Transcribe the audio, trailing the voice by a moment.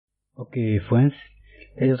Okay friends,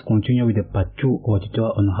 let us continue with the part 2 of our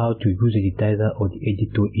tutorial on how to use the digitizer or the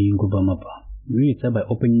edit tool in Global Mapper. We will start by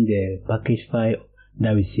opening the package file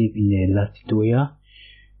that we saved in the last tutorial.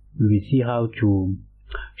 We will see how to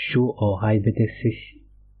show or hide vertices,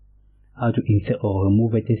 how to insert or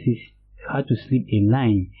remove vertices, how to slip a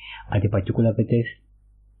line at a particular vertex,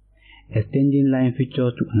 extending line feature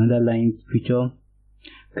to another line feature,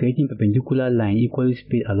 creating perpendicular line equally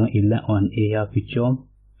spaced along a line on an area feature,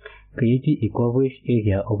 creating a coverage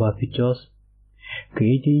area over features,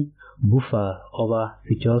 creating buffer over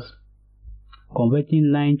features, converting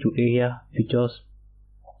line to area features,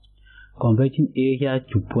 converting area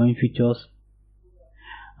to point features,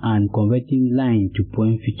 and converting line to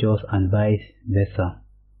point features, and vice versa.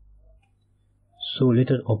 So let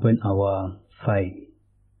us open our file.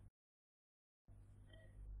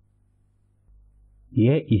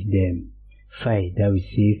 Here is the file that we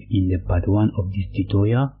saved in the part 1 of this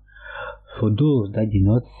tutorial. For those that did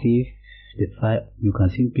not save the file, you can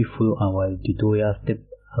simply follow our tutorial step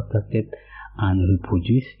after step and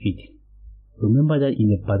reproduce it. Remember that in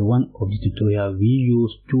the part 1 of this tutorial we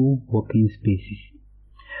used 2 working spaces,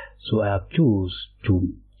 so I have chosen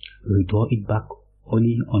to redraw it back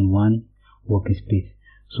only on 1 working space.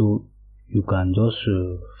 So you can just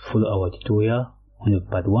follow our tutorial on the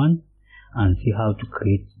part 1 and see how to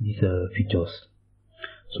create these features.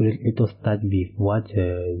 So let us start with what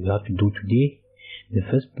we have to do today. The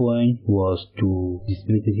first point was to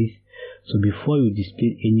display vertices. So before you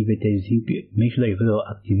display any vertex, you simply make sure that you first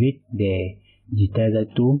activate the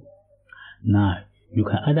digitizer tool. Now you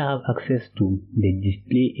can either have access to the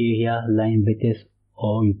display area line vertex,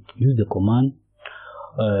 or you use the command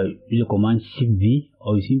Shift V,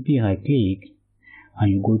 or you simply right click and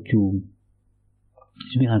you go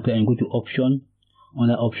to option. On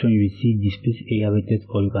that option you will see display area vertex,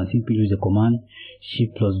 or you can simply use the command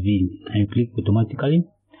Shift plus V and you click. Automatically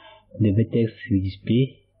the vertex will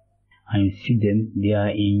display and you see them, they are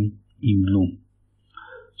in blue.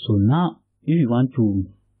 So now if you want to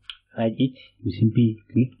hide it, you simply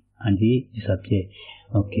click and they disappear.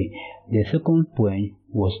 Okay, the second point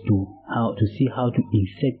was to see how to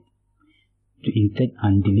insert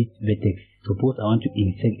and delete vertex. Suppose I want to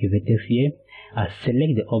insert a vertex here. I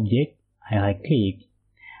select the object, I right click,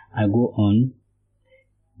 I go on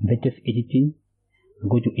vertex editing, I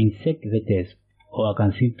go to insert vertex, or I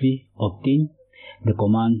can simply obtain the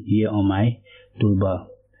command here on my toolbar.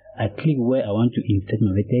 I click where I want to insert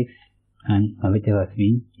my vertex and my vertex has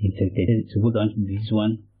been inserted. Suppose I want to delete this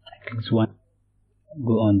one, I click this one,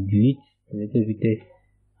 go on delete the vertex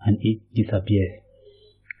and it disappears.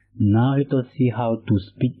 Now let us see how to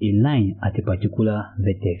split a line at a particular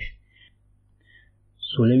vertex.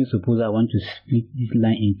 So let me suppose I want to split this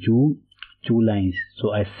line into 2 lines.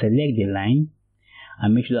 So I select the line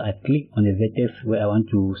and make sure that I click on the vertex where I want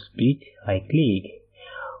to split. I click,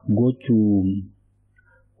 go to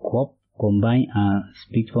crop, combine and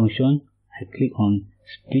split function. I click on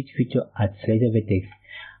split feature at selected vertex.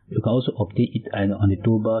 You can also update it on the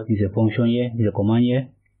toolbar. This is a function here, this is a command here,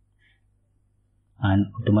 and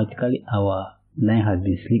automatically our line has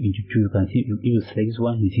been split into 2. You can see if you select this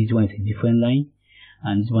one, you see this one is a different line,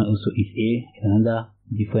 and this one also is another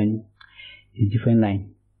different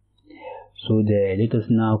line. So let us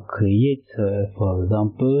now create for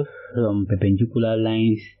example some perpendicular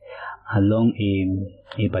lines along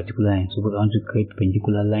a particular line. So I want to create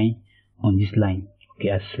perpendicular line on this line. Okay,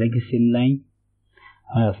 I select the same line.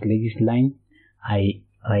 When I select this line, I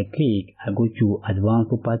right click, I go to advanced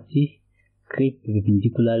property, create a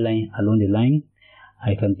perpendicular line along the line.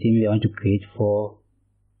 I can tell me I want to create 4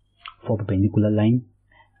 perpendicular line.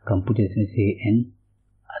 I can put a N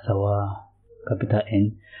as our capital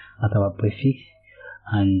N as our prefix,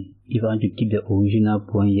 and if I want to keep the original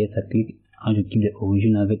point, yes, I click. I want to keep the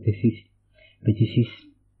original vertices.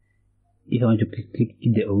 If I want to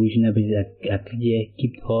keep the original vertices, I click here,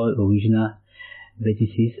 keep all original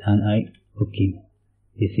vertices, and I okay.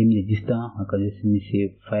 The same the distance, I can just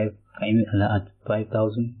say 5. I even allow at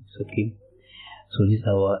 5,000. It's okay. So this is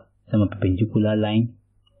our some perpendicular line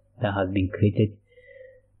that has been created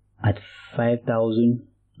at 5,000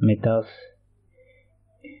 meters.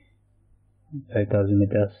 5,000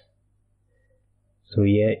 meters. So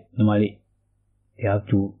here normally you have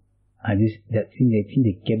to at least that since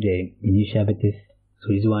they kept the initial vertex.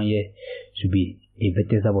 So this one here should be a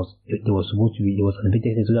vertex that was supposed to be, there was a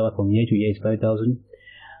vertex, so that was from here to here is 5,000,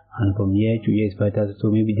 and from here to here is 5,000.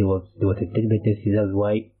 So maybe there was a 10 vertex. That's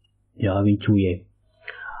why you're having 2 here.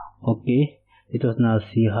 Okay, let us now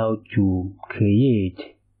see how to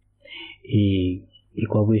create a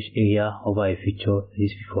coverage area over a feature.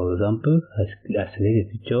 This, for example, I select a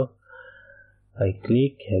feature, I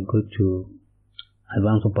click, I go to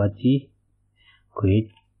advanced property,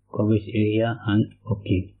 create coverage area, and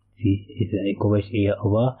okay. See, it's a coverage area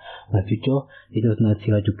over my feature. Let us now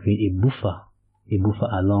see how to create a buffer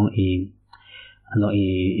along a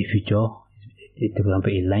feature. For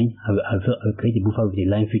example, a line. I will create a buffer with a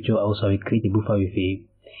line feature. Also, I will create a buffer with a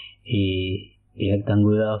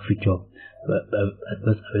rectangular feature. But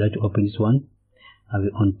first, I would like to open this one. I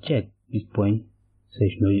will uncheck this point, so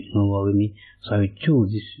it's not worry me. So I will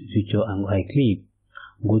choose this feature and I click,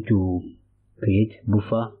 go to create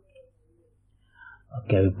buffer.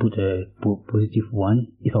 Okay, I will put a positive 1.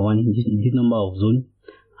 If I want this number of zone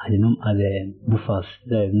and the buffers,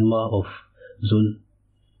 the number of zone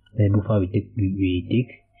the buffer we take.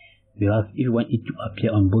 We have, if you want it to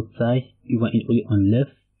appear on both sides, if you want it only on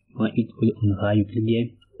left, if you want it only on right, you click here.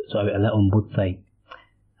 So I will allow on both sides.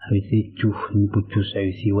 I will say 2. Let me put 2 so I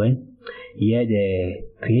will see when. Here the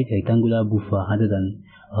create rectangular buffer rather than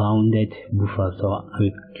rounded buffer. So I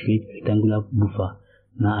will create rectangular buffer.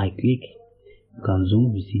 Now I click. You can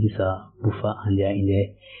zoom. You see these are buffer and they are in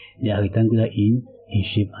there. They are rectangular in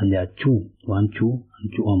shape and there are 2. 1, 2,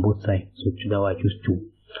 and 2 on both sides. So that's why I choose 2.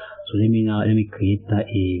 So let me create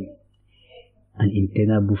an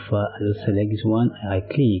internal buffer. I will select this one. I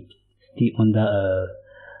click. Still under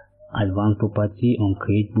advanced property on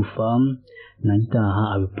create buffer.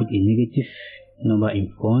 Now I will put a negative number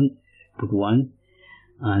in front. Put 1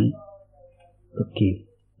 and okay.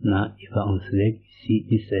 Now if I unselect, see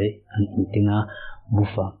this is an internal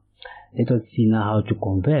buffer. Let us see now how to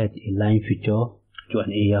convert a line feature to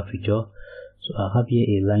an area feature. So I have here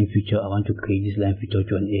a line feature. I want to create this line feature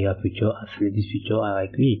to an area feature. I select this feature and I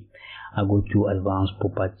click. I go to advanced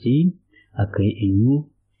property. I create a new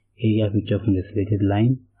area feature from the selected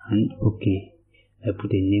line and okay. I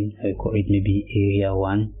put a name. I call it maybe area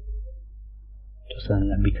 1. Just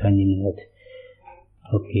an arbitrary name.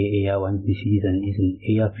 Okay, area 1. This is an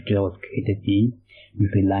area feature that was created in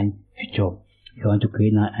with a line feature. If I want to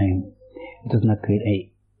create now, it does not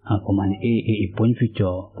create from a point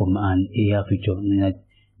feature from an area feature.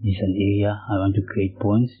 This is an area. I want to create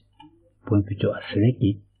points. Point feature. I select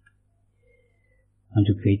it. I want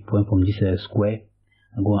to create point from this square.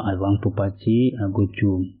 I go on advanced property. I go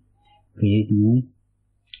to create new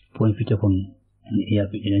point feature from an area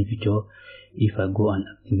feature. If I go and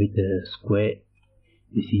activate the square,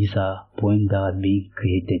 you see these are points that are being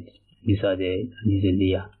created. This is a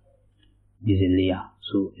layer. This is a layer.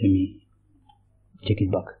 So let me check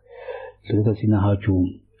it back. So let us see now how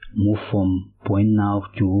to move from point now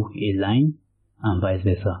to a line and vice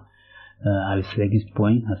versa. I will select this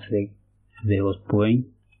point. I select various point.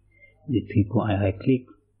 The 3 point. I click.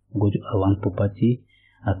 Go to advanced property.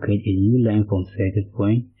 I create a new line from selected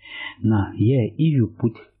point. Now here, if you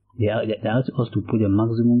put, they ask us to put the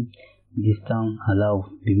maximum distance allow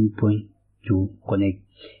between point to connect.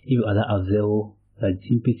 If you allow 0, that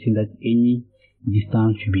simply saying that any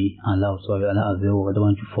distance should be allowed. So I will allow 0. I don't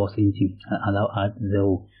want to force anything. I allow at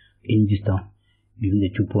 0 any distance between the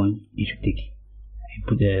 2 points you should take. I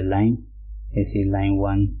put the line. Let's say line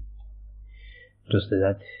 1. Just like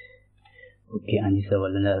that. Okay, and this is our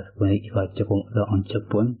line that's connect. If I check on the uncheck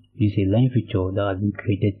point, this is a line feature that has been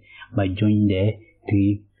created by joining the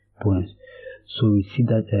 3 points. So we see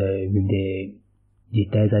that with the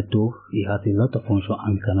digitizer tool, it has a lot of functions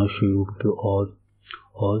and we cannot show you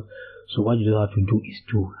all. So what you have to do is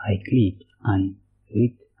to right click and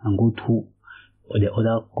read and go to the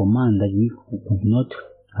other command that you could not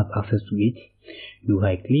have access to it. You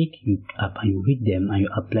right click, you read them and you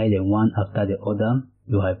apply them one after the other.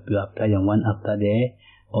 You apply them one after the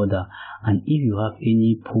other. And if you have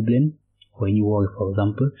any problem or any worry, for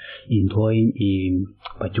example, in drawing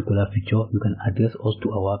a particular feature, you can address us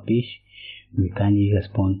to our page. We kindly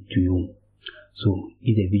respond to you. So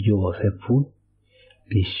if the video was helpful,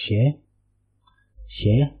 please share,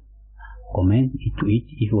 comment to it.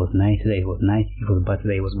 If it was nice, that it was nice. If it was bad,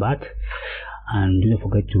 that it was bad. And don't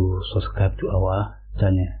forget to subscribe to our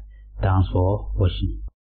channel. Thanks for watching.